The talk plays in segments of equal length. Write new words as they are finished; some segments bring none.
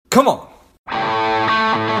Come on.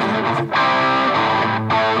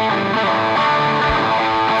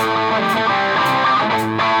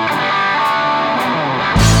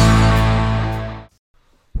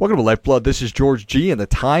 Welcome to Lifeblood. This is George G, and the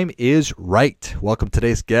time is right. Welcome to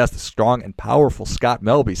today's guest, the strong and powerful Scott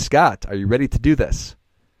Melby. Scott, are you ready to do this?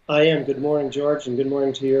 I am. Good morning, George, and good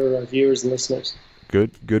morning to your viewers and listeners.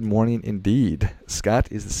 Good morning indeed. Scott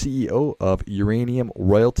is the CEO of Uranium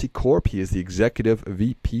Royalty Corp. He is the Executive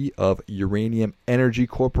VP of Uranium Energy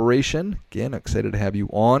Corporation. Again, excited to have you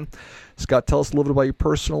on. Scott, tell us a little bit about your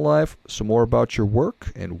personal life, some more about your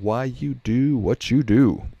work, and why you do what you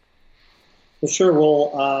do. Well, sure.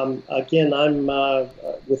 Well, again, I'm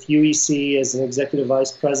with UEC as an Executive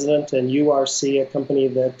Vice President, and URC, a company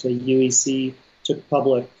that UEC took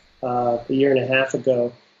public a year and a half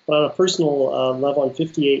ago. But on a personal level, I'm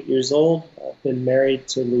 58 years old. I've been married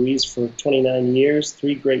to Louise for 29 years,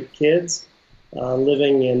 3 great kids,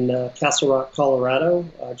 living in Castle Rock, Colorado,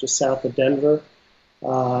 just south of Denver.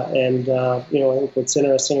 I think what's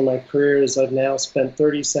interesting in my career is I've now spent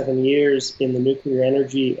 37 years in the nuclear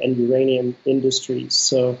energy and uranium industries.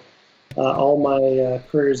 So all my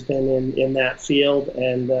career has been in that field,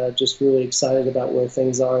 and just really excited about where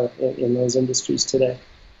things are in those industries today.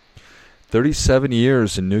 37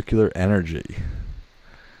 years in nuclear energy.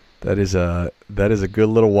 That is a good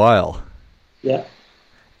little while. Yeah.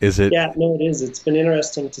 Is it? Yeah, no, it is. It's been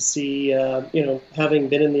interesting to see, having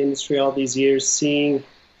been in the industry all these years, seeing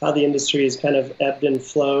how the industry has kind of ebbed and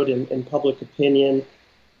flowed in public opinion.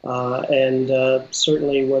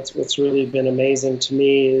 Certainly what's really been amazing to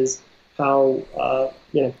me is how,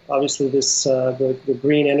 obviously this the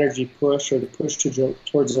green energy push, or the push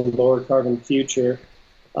towards a lower carbon future,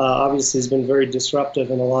 obviously has been very disruptive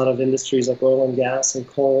in a lot of industries like oil and gas and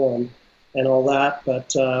coal and all that, but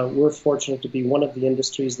we're fortunate to be one of the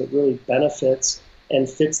industries that really benefits and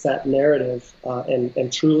fits that narrative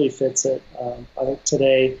and truly fits it. I think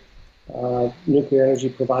today nuclear energy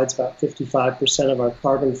provides about 55% of our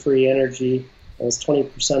carbon-free energy, and it's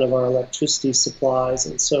 20% of our electricity supplies.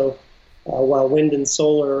 And so while wind and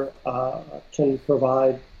solar can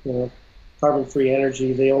provide carbon-free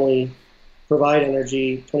energy, they only provide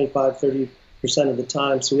energy 25-30% of the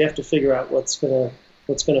time. So we have to figure out what's going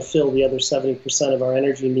to fill the other 70% of our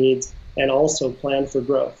energy needs, and also plan for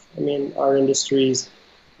growth. I mean, our industries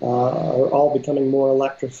are all becoming more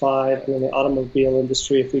electrified. I mean, the automobile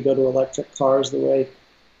industry, if we go to electric cars the way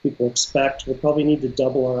people expect, we'll probably need to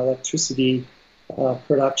double our electricity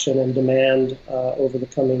production and demand over the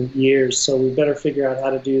coming years. So we better figure out how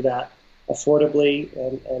to do that affordably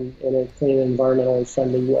and in a clean, environmentally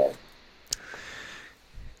friendly way.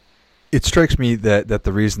 It strikes me that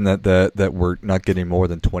the reason that we're not getting more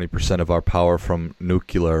than 20% of our power from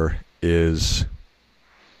nuclear is,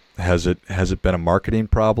 has it been a marketing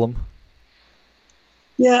problem?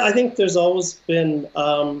 Yeah, I think there's always been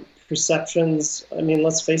perceptions. I mean,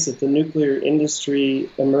 let's face it, the nuclear industry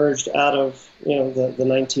emerged out of the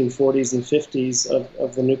 1940s and 50s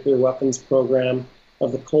of the nuclear weapons program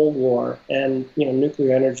of the Cold War, and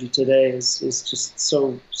nuclear energy today is just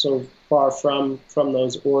so far from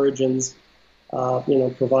those origins,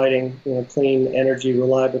 providing clean energy,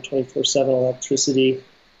 reliable 24/7 electricity.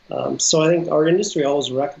 So I think our industry always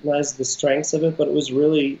recognized the strengths of it, but it was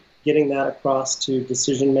really getting that across to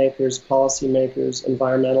decision makers, policy makers,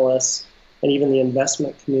 environmentalists, and even the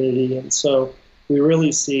investment community. And so we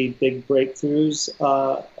really see big breakthroughs.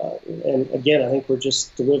 And again, I think we're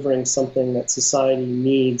just delivering something that society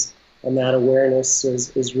needs, and that awareness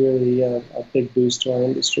is really a big boost to our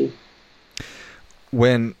industry.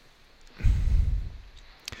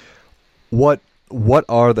 What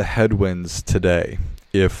are the headwinds today,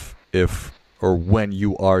 if or when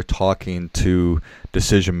you are talking to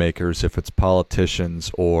decision makers, if it's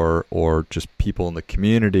politicians or just people in the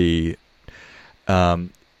community?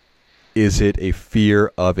 Is it a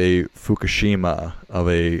fear of a Fukushima, of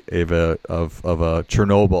a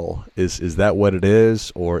Chernobyl? Is that what it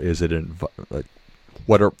is, or is it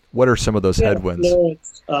what are some of those headwinds? No,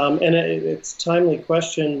 it's a timely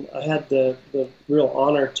question. I had the real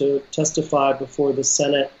honor to testify before the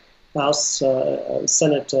Senate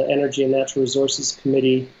Energy and Natural Resources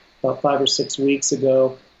Committee about 5 or 6 weeks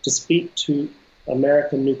ago to speak to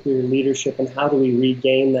American nuclear leadership and how do we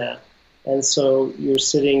regain that. And so you're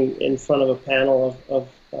sitting in front of a panel of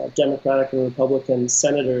Democratic and Republican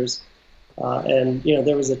senators, and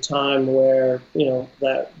there was a time where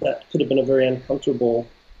that could have been a very uncomfortable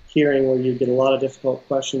hearing, where you get a lot of difficult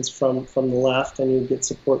questions from the left and you get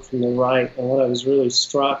support from the right. And what I was really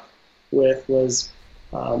struck with was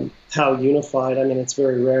how unified. I mean, it's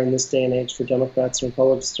very rare in this day and age for Democrats and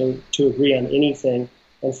Republicans to agree on anything,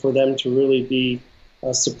 and for them to really be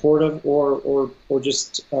supportive or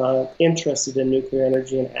just interested in nuclear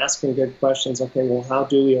energy and asking good questions. Okay, well, how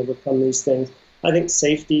do we overcome these things? I think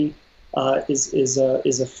safety is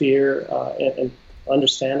a fear, and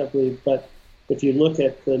understandably, but if you look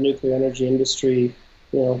at the nuclear energy industry,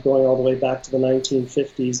 going all the way back to the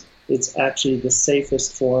 1950s, it's actually the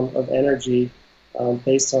safest form of energy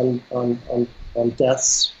based on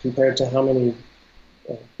deaths compared to how many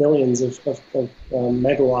billions of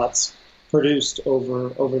megawatts produced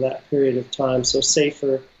over that period of time. So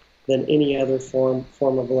safer than any other form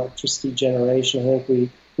of electricity generation. I think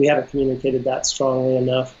we haven't communicated that strongly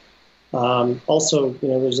enough. Also,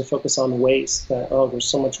 there's a focus on waste. That there's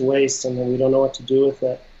so much waste, and then we don't know what to do with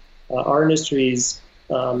it. Our industry's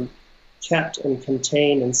kept and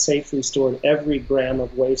contained and safely stored every gram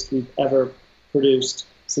of waste we've ever produced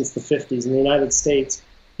since the 50s. In the United States,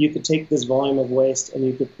 you could take this volume of waste and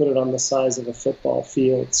you could put it on the size of a football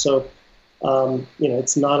field. So,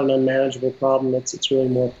 it's not an unmanageable problem. It's really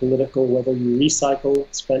more political, whether you recycle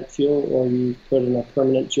spent fuel or you put in a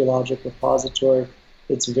permanent geologic repository.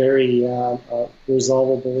 It's a very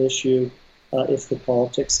resolvable issue if the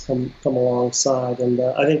politics come alongside. And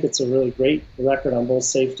I think it's a really great record on both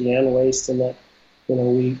safety and waste, in that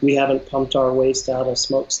we haven't pumped our waste out a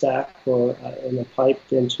smokestack or in a pipe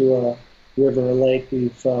into a river or lake.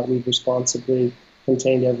 We've responsibly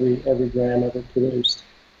contained every gram ever produced.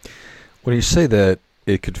 When you say that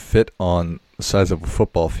it could fit on the size of a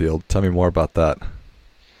football field, tell me more about that.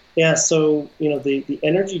 Yeah, so the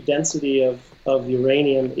energy density of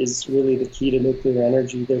uranium is really the key to nuclear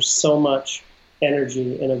energy. There's so much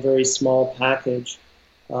energy in a very small package.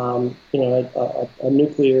 A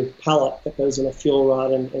nuclear pellet that goes in a fuel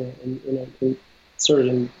rod and in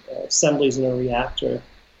assemblies in a reactor,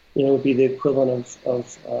 would be the equivalent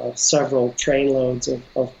of several train loads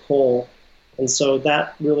of coal. And so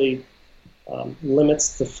that really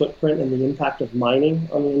limits the footprint and the impact of mining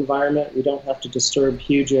on the environment. We don't have to disturb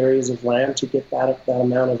huge areas of land to get that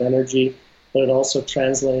amount of energy, but it also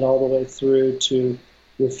translates all the way through to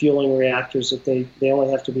refueling reactors that they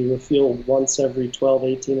only have to be refueled once every 12,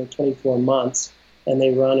 18, or 24 months, and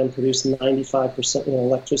they run and produce 95%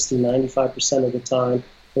 electricity 95% of the time,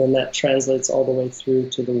 and then that translates all the way through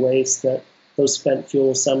to the waste that those spent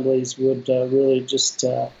fuel assemblies would really just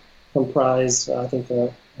comprise. I think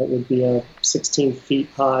it would be 16 feet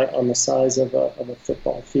high on the size of a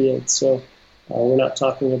football field. So we're not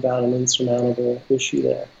talking about an insurmountable issue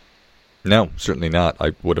there. No, certainly not.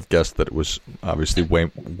 I would have guessed that it was obviously way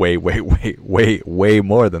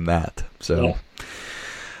more than that. So,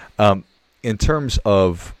 yeah. In terms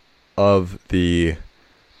of the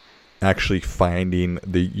actually finding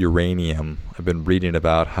the uranium, I've been reading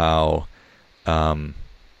about how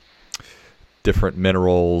different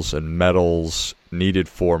minerals and metals needed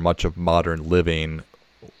for much of modern living,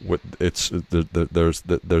 there's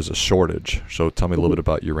a shortage. So tell me a little bit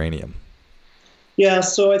about uranium. Yeah,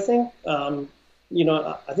 so I think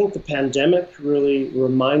I think the pandemic really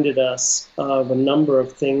reminded us of a number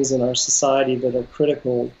of things in our society that are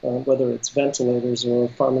critical, whether it's ventilators or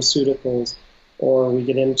pharmaceuticals, or we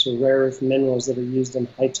get into rare earth minerals that are used in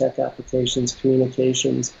high-tech applications,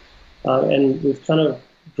 communications, and we've kind of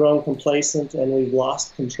grown complacent, and we've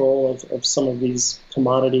lost control of some of these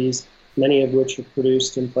commodities, many of which are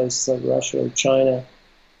produced in places like Russia or China.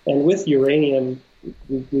 And with uranium,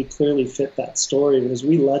 we clearly fit that story, because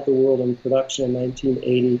we led the world in production in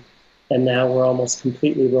 1980, and now we're almost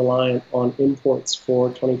completely reliant on imports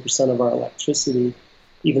for 20% of our electricity,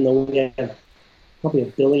 even though we have probably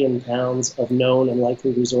 1 billion pounds of known and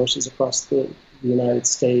likely resources across the United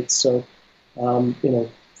States. So,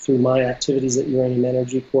 through my activities at Uranium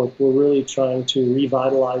Energy Corp, we're really trying to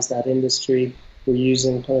revitalize that industry. We're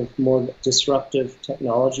using kind of more disruptive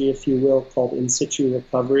technology, if you will, called in situ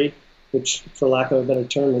recovery, which, for lack of a better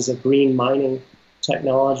term, is a green mining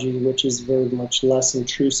technology, which is very much less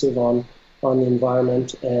intrusive on the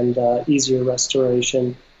environment and easier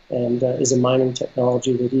restoration, and is a mining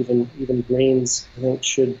technology that even Greens, I think,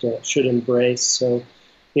 should embrace. So,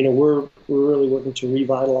 we're really working to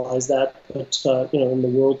revitalize that. But in the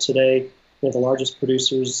world today, the largest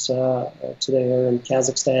producers today are in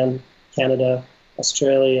Kazakhstan, Canada,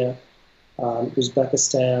 Australia,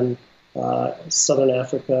 Uzbekistan, Southern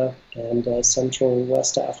Africa, and Central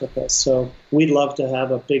West Africa. So we'd love to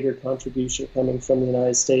have a bigger contribution coming from the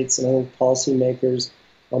United States, and I think policymakers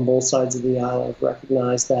on both sides of the aisle have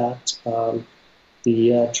recognized that.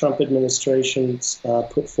 The Trump administration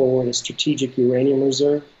put forward a strategic uranium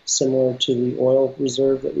reserve, similar to the oil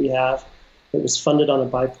reserve that we have. It was funded on a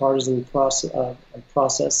bipartisan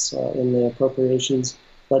process in the appropriations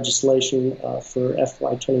legislation for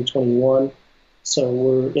FY 2021. So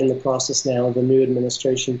we're in the process now of the new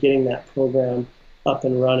administration getting that program up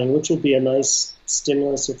and running, which will be a nice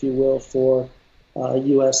stimulus, if you will, for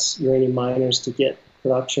U.S. uranium miners to get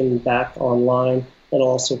production back online and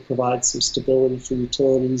also provide some stability for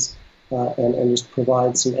utilities and just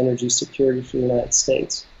provide some energy security for the United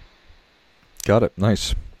States. Got it.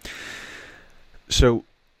 Nice. So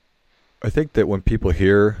I think that when people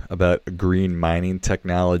hear about green mining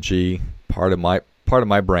technology, part of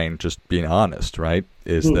my brain, just being honest, right,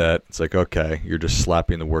 is that it's like, okay, you're just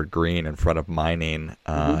slapping the word green in front of mining.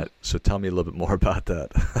 So tell me a little bit more about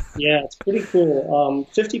that. Yeah, it's pretty cool.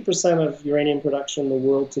 50% of uranium production in the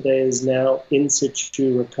world today is now in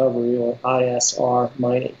situ recovery, or ISR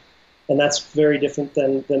mining. And that's very different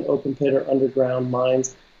than open pit or underground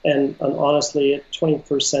mines. And honestly, at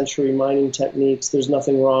 21st century mining techniques, there's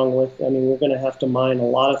nothing wrong with, we're going to have to mine a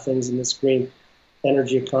lot of things in this green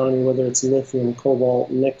energy economy, whether it's lithium, cobalt,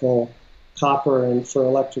 nickel, copper, and for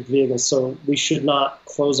electric vehicles. So we should not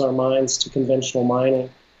close our minds to conventional mining.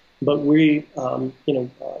 But we, our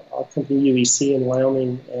company UEC in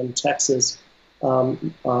Wyoming and Texas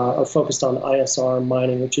are focused on ISR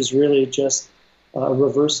mining, which is really just a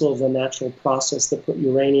reversal of the natural process that put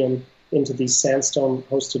uranium into these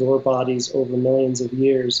sandstone-hosted ore bodies over millions of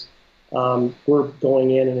years. We're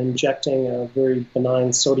going in and injecting very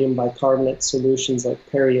benign sodium bicarbonate solutions like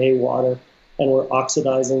Perrier water, and we're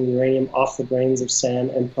oxidizing uranium off the grains of sand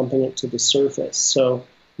and pumping it to the surface. So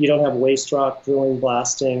you don't have waste rock, drilling,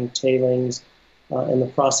 blasting, tailings, and the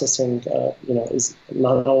processing is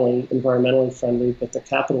not only environmentally friendly, but the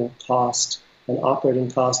capital cost and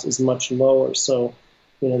operating cost is much lower. So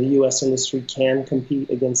the U.S. industry can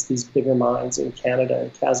compete against these bigger mines in Canada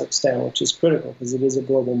and Kazakhstan, which is critical because it is a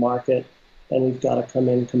global market, and we've got to come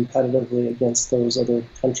in competitively against those other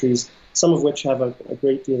countries, some of which have a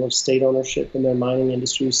great deal of state ownership in their mining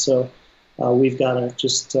industries. So we've got to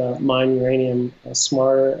just mine uranium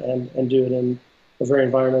smarter and do it in a very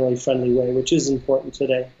environmentally friendly way, which is important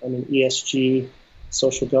today. ESG,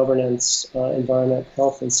 social governance, environment,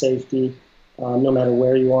 health and safety, no matter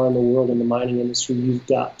where you are in the world in the mining industry, you've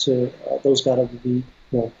got to those got to be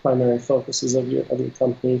primary focuses of your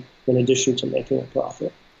company in addition to making a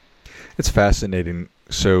profit. It's fascinating.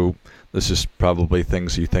 So this is probably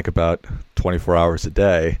things you think about 24 hours a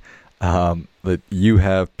day. That you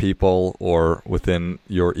have people, or within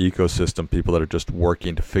your ecosystem, people that are just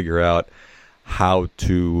working to figure out how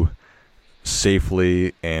to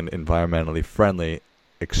safely and environmentally friendly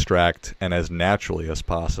extract and as naturally as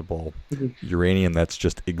possible uranium that's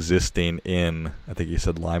just existing in, I think you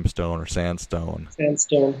said limestone or sandstone.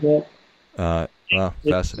 Sandstone, yeah.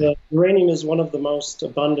 Fascinating. Uranium is one of the most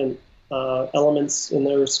abundant elements in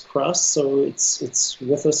the Earth's crust, so it's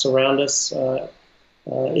with us, around us.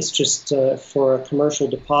 It's just for a commercial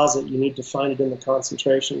deposit, you need to find it in the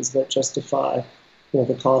concentrations that justify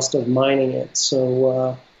the cost of mining it.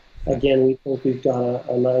 So again, we think we've got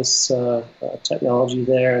a nice technology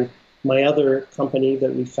there. And my other company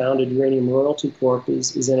that we founded, Uranium Royalty Corp,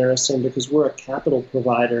 is interesting because we're a capital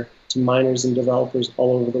provider to miners and developers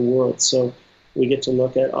all over the world. So we get to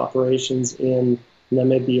look at operations in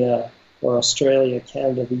Namibia or Australia,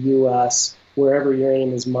 Canada, the U.S., wherever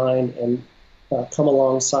uranium is mined, and come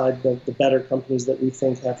alongside the better companies that we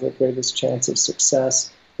think have the greatest chance of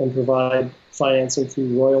success and provide financing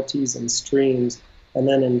through royalties and streams. And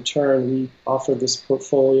then in turn, we offer this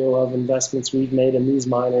portfolio of investments we've made in these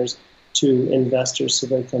miners to investors so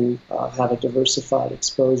they can have a diversified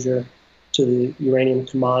exposure to the uranium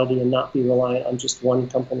commodity and not be reliant on just one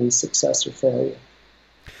company's success or failure.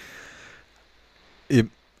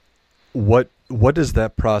 What does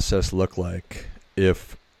that process look like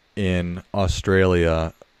if in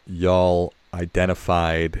Australia y'all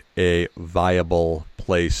identified a viable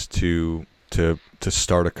place to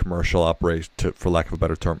start a commercial operation, to, for lack of a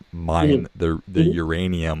better term, mine the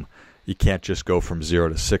uranium? You can't just go from 0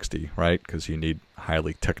 to 60, right? Because you need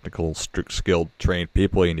highly technical, skilled, trained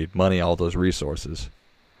people. You need money, all those resources.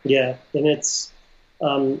 Yeah, and it's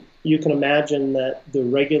you can imagine that the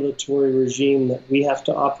regulatory regime that we have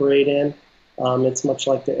to operate in, it's much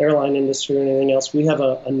like the airline industry or anything else. We have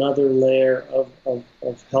another layer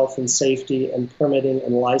of health and safety and permitting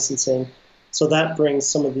and licensing. So that brings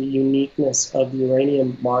some of the uniqueness of the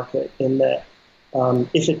uranium market in that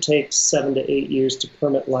if it takes 7 to 8 years to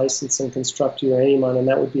permit, license, and construct uranium mine, and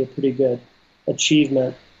that would be a pretty good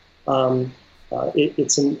achievement.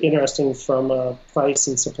 It's interesting from a price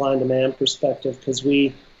and supply and demand perspective because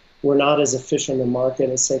we're not as efficient in the market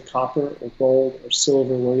as, say, copper or gold or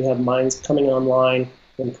silver, where you have mines coming online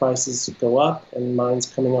when prices go up and mines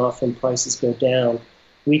coming off when prices go down.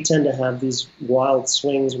 we tend to have these wild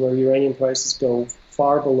swings where uranium prices go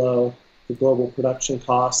far below the global production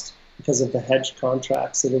cost because of the hedge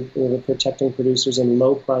contracts that are protecting producers in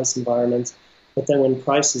low price environments. But then when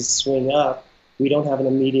prices swing up, we don't have an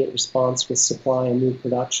immediate response with supply and new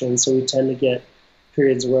production. So we tend to get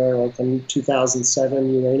periods where, like in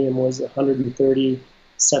 2007, uranium was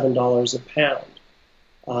 $137 a pound.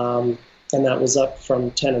 And that was up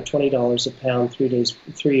from $10 or $20 a pound 3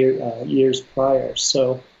 years prior.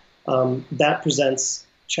 So that presents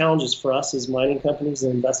challenges for us as mining companies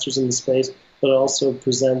and investors in the space, but it also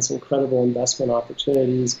presents incredible investment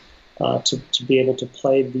opportunities to be able to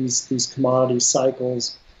play these commodity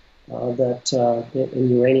cycles that in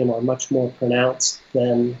uranium are much more pronounced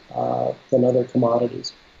than other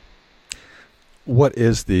commodities. What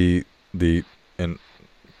is the and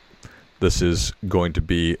this is going to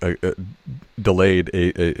be delayed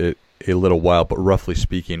a little while, but roughly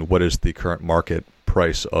speaking, what is the current market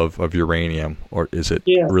price of uranium, or is it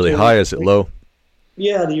really high? Is it low?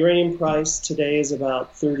 Yeah, the uranium price today is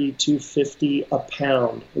about $32.50 a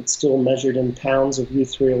pound. It's still measured in pounds of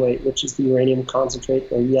U3O8, which is the uranium concentrate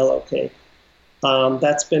or yellowcake.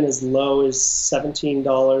 That's been as low as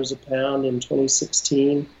 $17 a pound in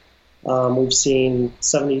 2016. We've seen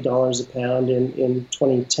 $70 a pound in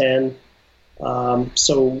 2010.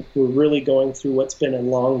 So we're really going through what's been a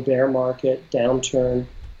long bear market downturn,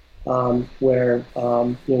 where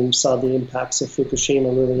we saw the impacts of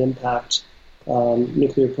Fukushima really impact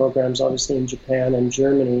nuclear programs, obviously in Japan and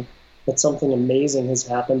Germany. But something amazing has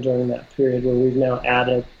happened during that period where we've now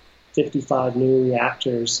added 55 new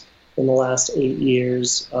reactors in the last 8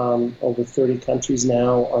 years. Over 30 countries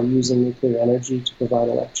now are using nuclear energy to provide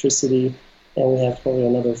electricity, and we have probably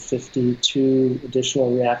another 52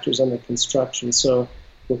 additional reactors under construction. So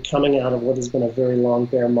we're coming out of what has been a very long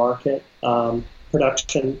bear market.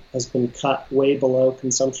 Production has been cut way below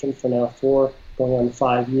consumption for now 4 going on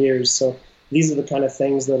 5 years. So these are the kind of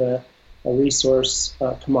things that a resource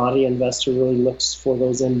commodity investor really looks for,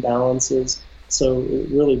 those imbalances. So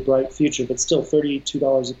really bright future, but still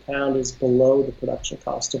 $32 a pound is below the production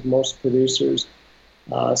cost of most producers.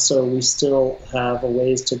 So we still have a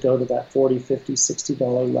ways to go to that $40, $50,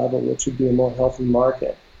 $60 level, which would be a more healthy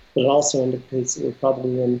market. But it also indicates that we're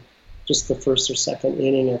probably in just the first or second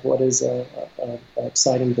inning of what is an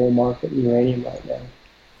exciting bull market in uranium right now.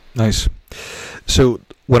 Nice. So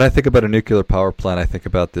when I think about a nuclear power plant, I think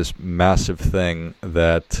about this massive thing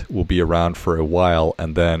that will be around for a while,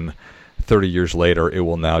 and then 30 years later, it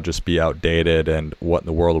will now just be outdated, and what in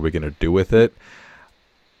the world are we going to do with it?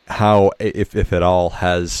 How, if at all,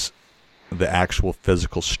 has the actual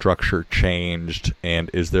physical structure changed, and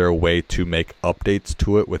is there a way to make updates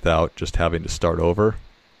to it without just having to start over?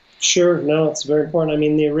 Sure. No, it's very important. I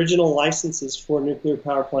mean, the original licenses for nuclear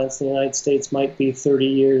power plants in the United States might be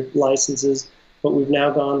 30-year licenses, but we've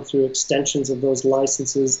now gone through extensions of those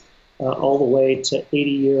licenses all the way to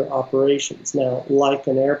 80-year operations. Now, like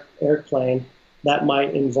an airplane, that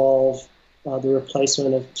might involve the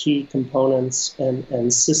replacement of key components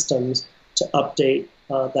and systems to update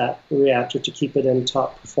that reactor to keep it in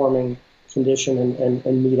top performing condition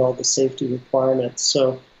and meet all the safety requirements.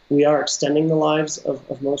 So we are extending the lives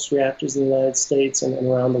of most reactors in the United States and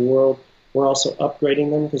around the world. We're also upgrading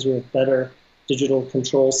them because we have better digital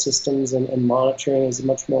control systems, and monitoring is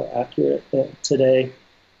much more accurate today.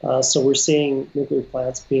 So we're seeing nuclear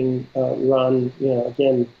plants being run,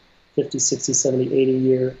 again, 50, 60, 70,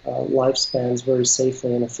 80-year lifespans very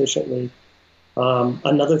safely and efficiently.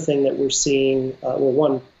 Another thing that we're seeing,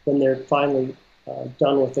 when they're finally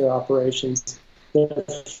done with their operations, they're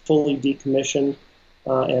fully decommissioned.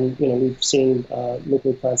 And we've seen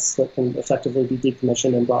nuclear plants that can effectively be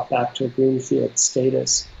decommissioned and brought back to a greenfield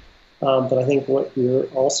status. But I think what we're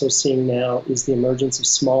also seeing now is the emergence of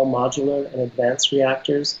small modular and advanced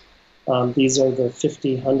reactors. These are the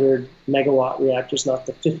 1,500 megawatt reactors, not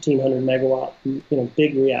the 1,500 megawatt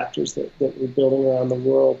big reactors that we're building around the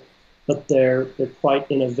world. But they're quite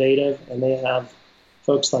innovative, and they have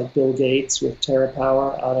folks like Bill Gates with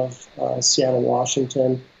TerraPower out of Seattle,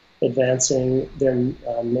 Washington, advancing their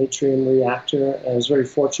Natrium reactor. I was very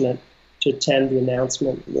fortunate to attend the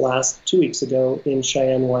announcement 2 weeks ago in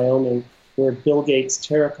Cheyenne, Wyoming, where Bill Gates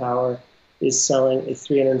TerraPower is selling a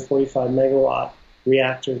 345 megawatt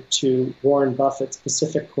reactor to Warren Buffett's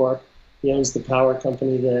Pacific Corp. He owns the power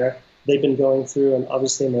company there. They've been going through, and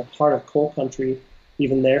obviously in the heart of coal country,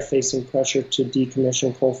 even they're facing pressure to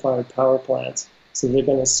decommission coal-fired power plants. So they're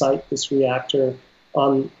going to site this reactor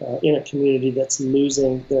in a community that's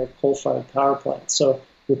losing their coal-fired power plants. So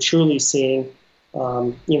we're truly seeing,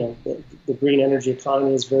 the green energy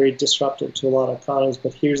economy is very disruptive to a lot of economies,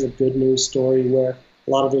 but here's a good news story where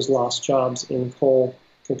a lot of those lost jobs in coal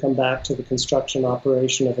can come back to the construction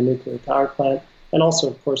operation of a nuclear power plant. And also,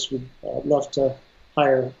 of course, we'd love to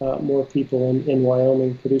hire more people in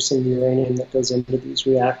Wyoming producing the uranium that goes into these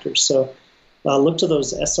reactors. So look to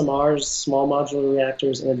those SMRs, small modular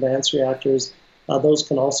reactors, and advanced reactors. Those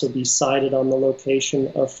can also be sited on the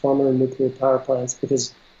location of former nuclear power plants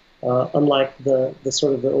because unlike the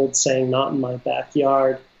sort of the old saying, not in my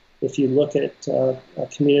backyard, if you look at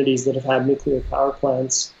communities that have had nuclear power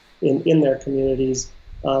plants in their communities,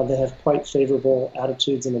 they have quite favorable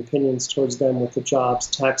attitudes and opinions towards them with the jobs,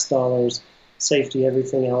 tax dollars, safety,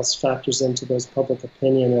 everything else factors into those public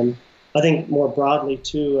opinion. And I think more broadly,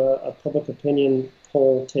 too, a public opinion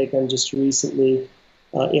poll taken just recently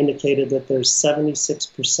indicated that there's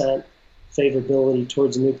 76% favorability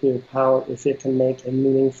towards nuclear power if it can make a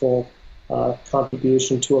meaningful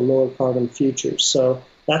contribution to a lower carbon future. So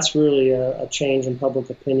that's really a change in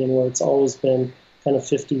public opinion where it's always been kind of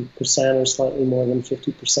 50% or slightly more than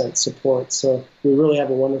 50% support. So we really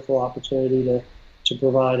have a wonderful opportunity to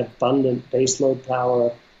provide abundant baseload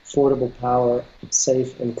power, affordable power,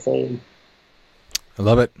 safe and clean. I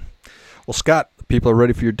love it. Well, Scott, people are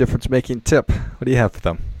ready for your difference-making tip. What do you have for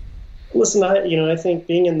them? Listen, I think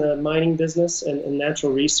being in the mining business and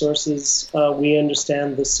natural resources, we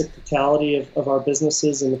understand the cyclicality of our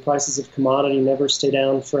businesses, and the prices of commodity never stay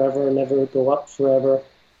down forever, never go up forever.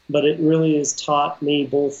 But it really has taught me,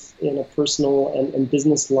 both in a personal and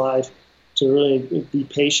business life, to really be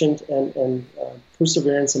patient, and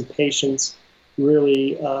perseverance and patience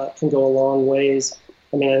really can go a long ways.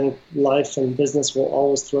 I mean, I think life and business will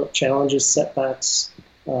always throw up challenges, setbacks,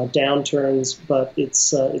 downturns, but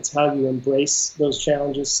it's how you embrace those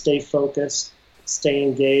challenges, stay focused, stay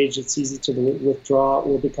engaged. It's easy to withdraw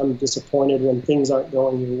or become disappointed when things aren't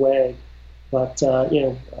going your way. But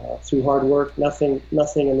through hard work, nothing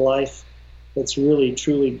in life that's really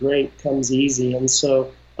truly great comes easy. And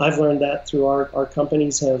so I've learned that through our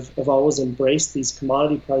companies have always embraced these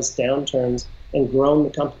commodity price downturns and grown the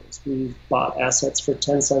companies. We've bought assets for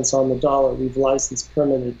 10 cents on the dollar. We've licensed,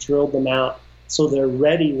 permitted, drilled them out, so they're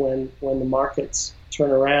ready when the markets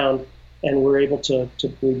turn around, and we're able to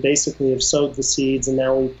we basically have sowed the seeds, and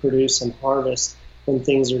now we produce and harvest when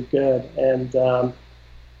things are good. And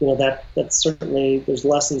that's certainly, there's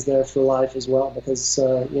lessons there for life as well, because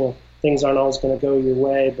things aren't always going to go your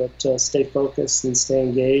way, but stay focused and stay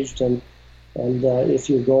engaged, and if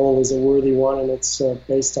your goal is a worthy one and it's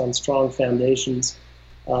based on strong foundations,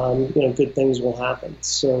 good things will happen.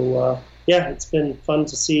 So it's been fun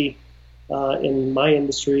to see. In my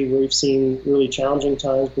industry, where we've seen really challenging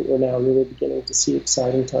times, but we're now really beginning to see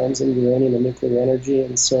exciting times in uranium and nuclear energy.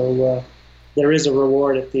 And so there is a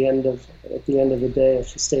reward at the end of the day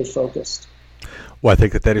if you stay focused. Well, I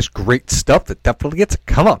think that is great stuff. That definitely gets it.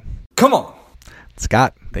 Come on.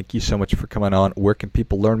 Scott, thank you so much for coming on. Where can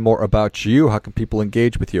people learn more about you? How can people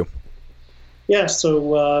engage with you? Yeah,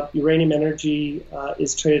 so Uranium Energy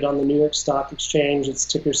is traded on the New York Stock Exchange. Its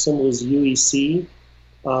ticker symbol is UEC.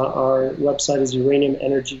 Our website is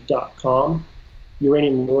uraniumenergy.com.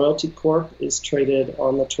 Uranium Royalty Corp is traded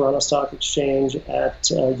on the Toronto Stock Exchange at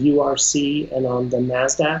URC and on the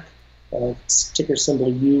NASDAQ. Its ticker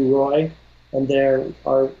symbol UROY. And there,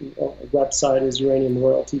 our website is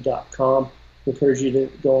uraniumroyalty.com. Encourage you to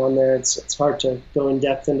go on there. It's hard to go in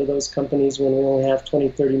depth into those companies when we only have 20,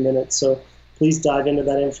 30 minutes. So please dive into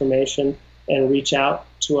that information and reach out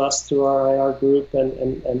to us through our IR group,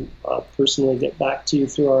 and personally get back to you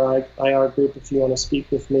through our IR group if you want to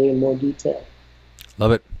speak with me in more detail.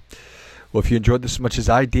 Love it. Well, if you enjoyed this as much as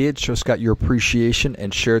I did, show Scott your appreciation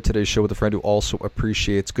and share today's show with a friend who also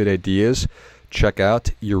appreciates good ideas. Check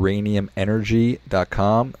out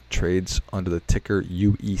uraniumenergy.com. Trades under the ticker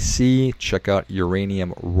UEC. Check out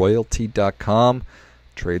uraniumroyalty.com.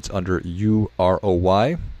 Trades under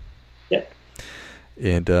UROY. Yep.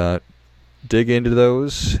 And dig into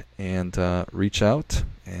those and reach out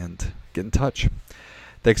and get in touch.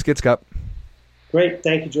 Thanks again, Scott. Great.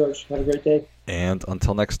 Thank you, George. Have a great day. And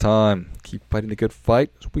until next time, keep fighting the good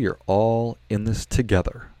fight. We are all in this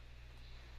together.